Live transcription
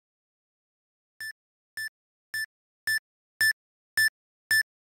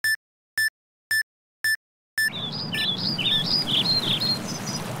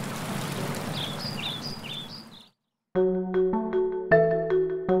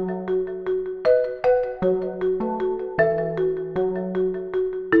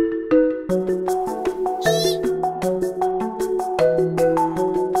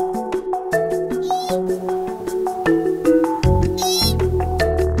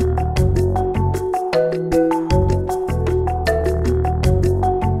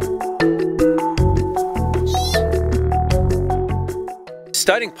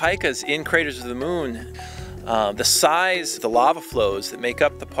Studying pikas in craters of the moon, the size, the lava flows that make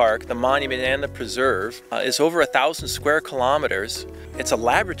up the park, the monument and the preserve is over 1,000 square kilometers. It's a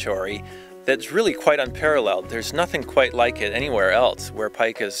laboratory that's really quite unparalleled. There's nothing quite like it anywhere else where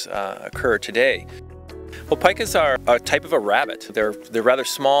pikas occur today. Well, pikas are a type of a rabbit. They're rather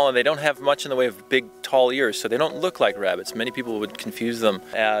small and they don't have much in the way of big, tall ears, so they don't look like rabbits. Many people would confuse them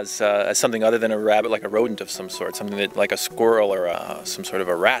as something other than a rabbit, like a rodent of some sort, something that, like a squirrel or some sort of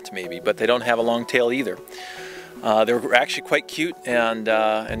a rat maybe, but they don't have a long tail either. They're actually quite cute and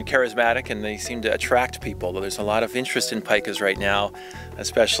charismatic, and they seem to attract people. There's a lot of interest in pikas right now,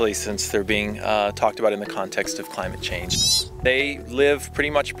 especially since they're being talked about in the context of climate change. They live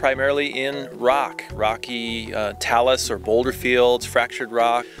pretty much primarily in rocky talus or boulder fields, fractured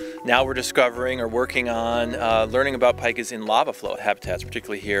rock. Now we're discovering or working on learning about pikas in lava flow habitats,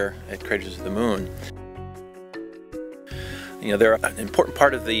 particularly here at Craters of the Moon. You know, they're an important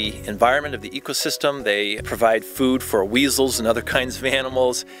part of the environment, of the ecosystem. They provide food for weasels and other kinds of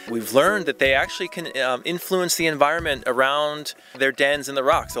animals. We've learned that they actually can influence the environment around their dens in the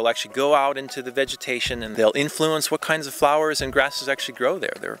rocks. They'll actually go out into the vegetation and they'll influence what kinds of flowers and grasses actually grow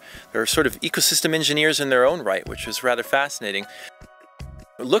there. They're sort of ecosystem engineers in their own right, which is rather fascinating.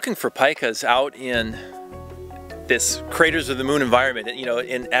 Looking for pikas out in this Craters of the Moon environment, you know,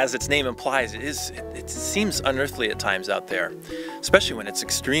 and as its name implies, it seems unearthly at times out there, especially when it's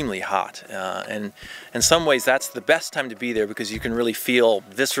extremely hot. And in some ways, that's the best time to be there because you can really feel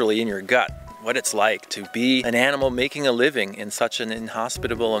viscerally in your gut what it's like to be an animal making a living in such an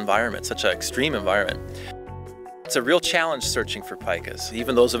inhospitable environment, such an extreme environment. It's a real challenge searching for pikas.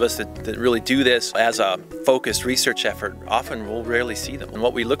 Even those of us that really do this as a focused research effort often will rarely see them. And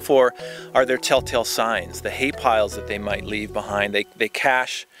what we look for are their telltale signs, the hay piles that they might leave behind. They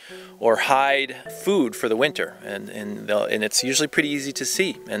cache or hide food for the winter, and it's usually pretty easy to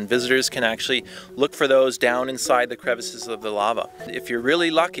see. And visitors can actually look for those down inside the crevices of the lava. If you're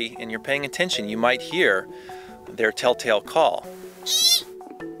really lucky and you're paying attention, you might hear their telltale call.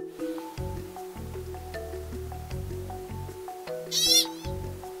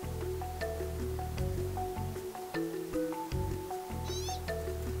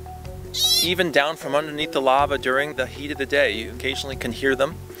 Even down from underneath the lava during the heat of the day, you occasionally can hear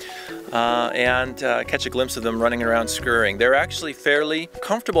them and catch a glimpse of them running around scurrying. They're actually fairly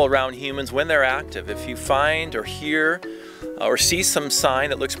comfortable around humans when they're active. If you find or hear or see some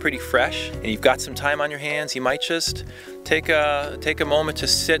sign that looks pretty fresh and you've got some time on your hands, you might just take a moment to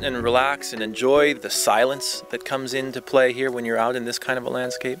sit and relax and enjoy the silence that comes into play here when you're out in this kind of a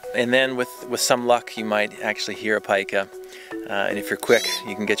landscape. And then with some luck, you might actually hear a pika. And if you're quick,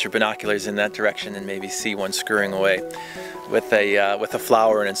 you can get your binoculars in that direction and maybe see one scurrying away with a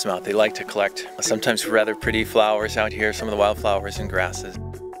flower in its mouth. They like to collect sometimes rather pretty flowers out here, some of the wildflowers and grasses.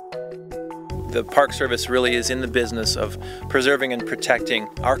 The Park Service really is in the business of preserving and protecting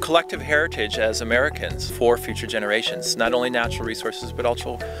our collective heritage as Americans for future generations. Not only natural resources, but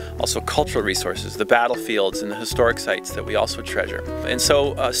also cultural resources, the battlefields and the historic sites that we also treasure. And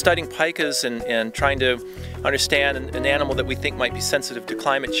so studying pikas and trying to understand an animal that we think might be sensitive to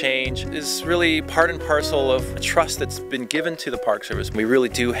climate change is really part and parcel of a trust that's been given to the Park Service. We really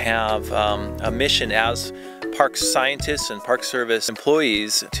do have a mission as park scientists and Park Service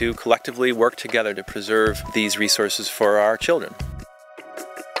employees to collectively work together to preserve these resources for our children.